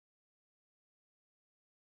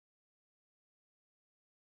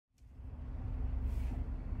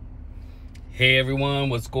Hey everyone,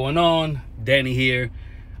 what's going on? Danny here.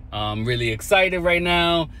 I'm really excited right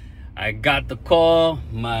now. I got the call.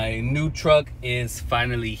 My new truck is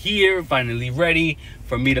finally here, finally ready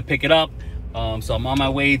for me to pick it up. So I'm on my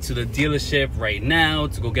way to the dealership right now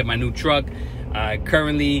to go get my new truck. I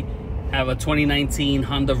currently have a 2019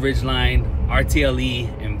 Honda Ridgeline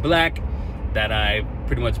RTLE in black that I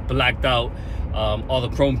pretty much blacked out all the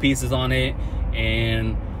chrome pieces on it,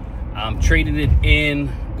 and I'm trading it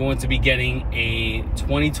in. Going to be getting a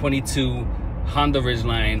 2022 Honda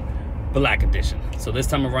Ridgeline Black Edition. So this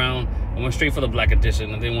time around, I went straight for the Black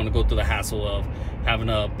Edition. I didn't want to go through the hassle of having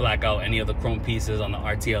to black out any of the chrome pieces on the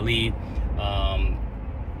RTLE.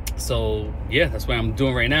 So yeah, that's what I'm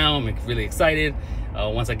doing right now. I'm really excited.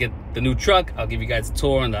 Once I get the new truck, I'll give you guys a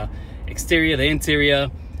tour on the exterior, the interior.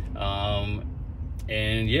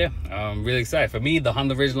 And yeah, I'm really excited. For me, the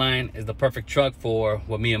Honda Ridgeline is the perfect truck for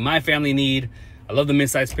what me and my family need. I love the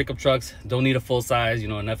mid-size pickup trucks. Don't need a full size, you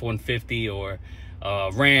know, an F-150 or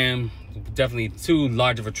Ram. Definitely too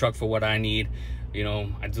large of a truck for what I need. You know,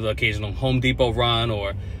 I do the occasional Home Depot run,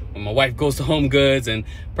 or when my wife goes to Home Goods and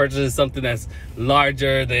purchases something that's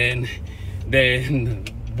larger than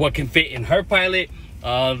what can fit in her Pilot,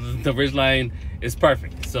 the Ridgeline is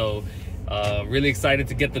perfect. So really excited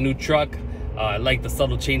to get the new truck. I like the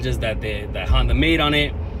subtle changes that Honda made on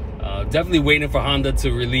it. Definitely waiting for Honda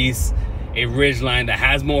to release a Ridgeline that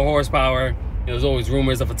has more horsepower. There's always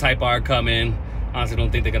rumors of a Type R coming. Honestly, don't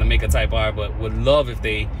think they're gonna make a Type R, but would love if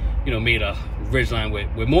they, you know, made a Ridgeline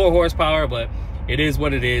with more horsepower. But it is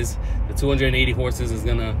what it is. The 280 horses is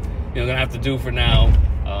gonna have to do for now.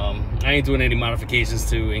 I ain't doing any modifications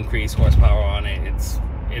to increase horsepower on it.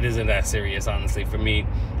 It isn't that serious, honestly, for me.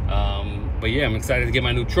 But yeah, I'm excited to get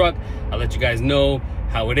my new truck. I'll let you guys know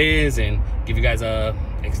how it is and give you guys a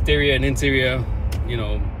exterior and interior, you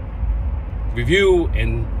know, review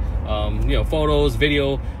and photos,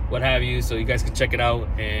 video, what have you, so you guys can check it out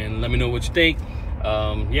and let me know what you think.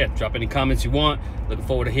 Yeah, drop any comments you want. Looking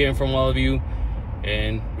forward to hearing from all of you,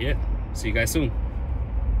 and yeah, see you guys soon.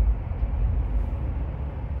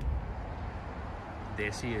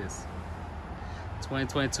 There she is,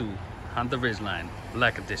 2022 Honda Ridgeline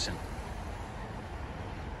Black Edition.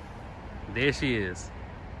 There she is,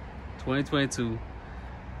 2022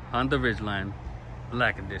 Honda Ridgeline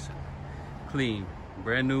Black Edition. Clean,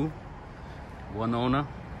 brand new, one owner.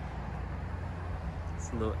 It's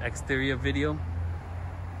a little exterior video.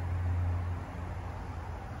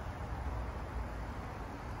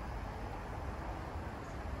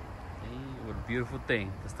 Hey, what a beautiful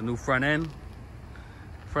thing. That's the new front end.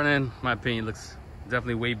 Front end, in my opinion, looks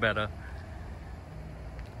definitely way better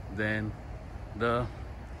than the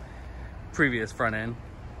previous front end.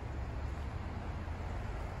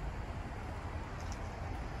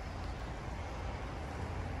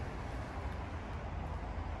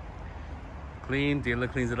 Clean, dealer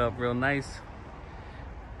cleans it up real nice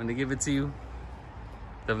when they give it to you.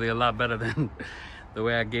 Definitely a lot better than the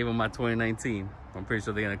way I gave them my 2019. I'm pretty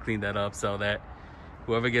sure they're gonna clean that up so that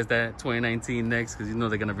whoever gets that 2019 next, because you know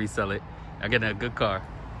they're gonna resell it, I get a good car.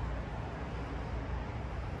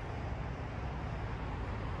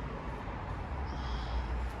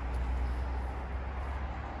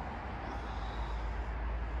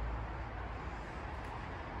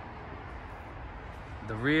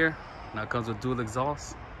 The rear now comes with dual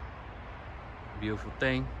exhaust. Beautiful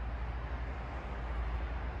thing.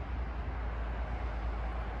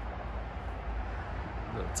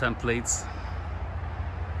 Little templates.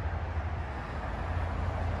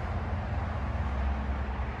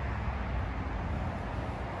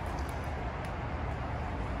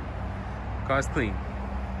 Car's clean.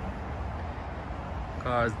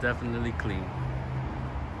 Car's definitely clean.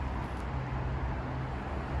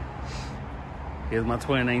 Here's my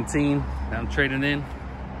 2019 that I'm trading in.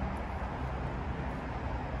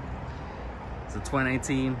 It's a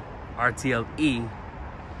 2019 RTLE.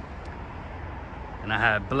 And I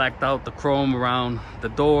had blacked out the chrome around the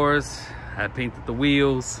doors. I had painted the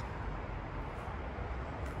wheels.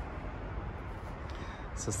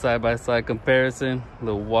 It's a side-by-side comparison. A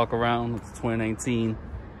little walk around with the 2019.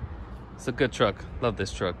 It's a good truck. Love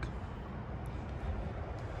this truck.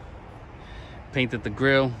 Painted the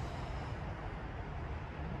grille.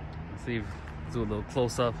 See if do a little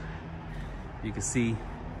close-up. You can see,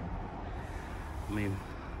 I mean,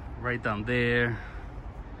 right down there,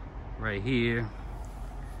 right here,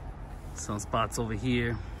 some spots over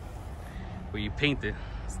here where you paint it.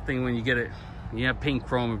 It's the thing when you get it, you have paint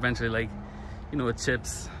chrome eventually, like, you know, it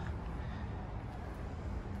chips.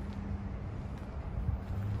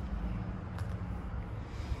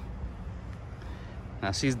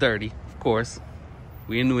 Now she's dirty, of course.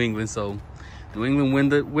 We in New England, so New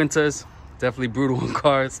England winters, definitely brutal in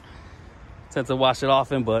cars. Tend to wash it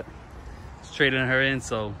often, but it's trading her in,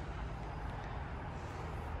 so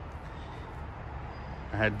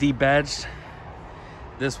I had debadged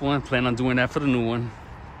this one. Plan on doing that for the new one.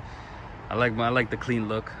 I like the clean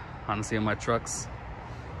look, honestly, on my trucks.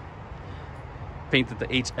 Painted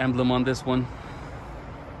the H emblem on this one,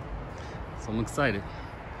 so I'm excited.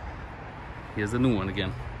 Here's the new one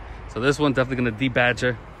again. So this one definitely gonna debadge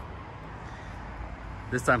her.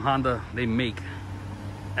 This time Honda, they make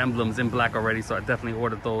emblems in black already, so I definitely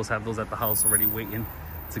ordered those, have those at the house already waiting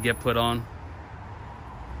to get put on.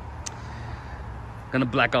 Gonna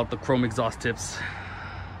black out the chrome exhaust tips.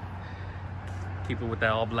 Keep it with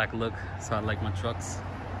that all black look, so I like my trucks.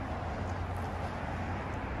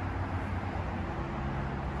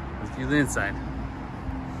 Let's view the inside.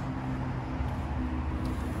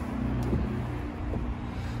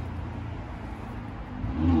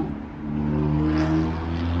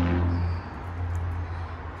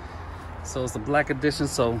 So it's the Black Edition,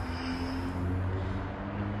 so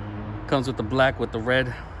comes with the black with the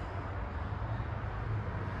red,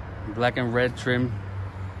 black and red trim.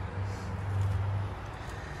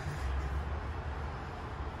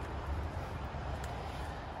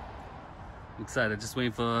 I'm excited, just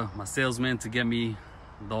waiting for my salesman to get me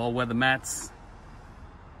the all-weather mats.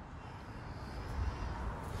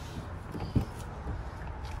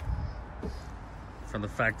 From the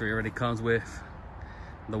factory already comes with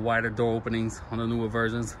the wider door openings on the newer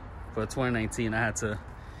versions. For 2019, I had to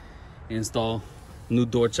install new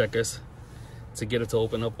door checkers to get it to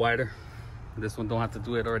open up wider. This one don't have to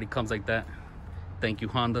do it, it already comes like that. Thank you,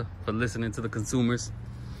 Honda, for listening to the consumers.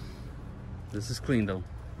 This is clean though.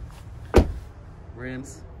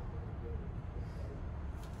 Rims.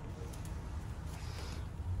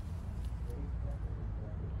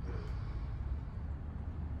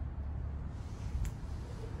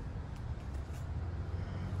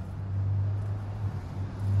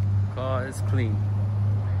 Car is clean.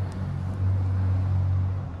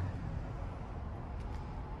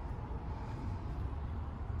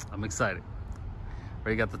 I'm excited.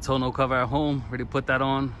 Already got the tonneau cover at home, ready to put that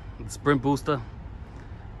on. The sprint booster.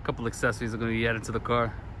 A couple accessories are going to be added to the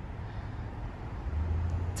car.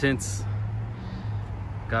 Tints.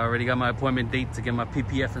 Already got my appointment date to get my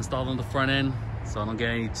PPF installed on the front end, so I don't get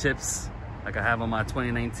any chips like I have on my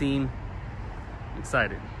 2019. I'm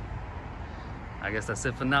excited. I guess that's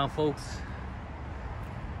it for now, folks.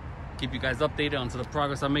 Keep you guys updated onto the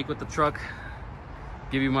progress I make with the truck.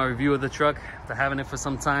 Give you my review of the truck after having it for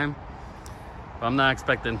some time. But I'm not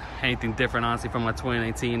expecting anything different, honestly, from my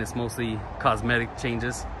 2019. It's mostly cosmetic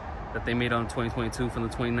changes that they made on 2022 from the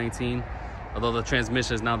 2019. Although the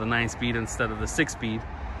transmission is now the 9-speed instead of the 6-speed.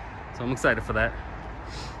 So I'm excited for that.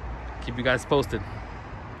 Keep you guys posted.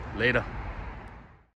 Later.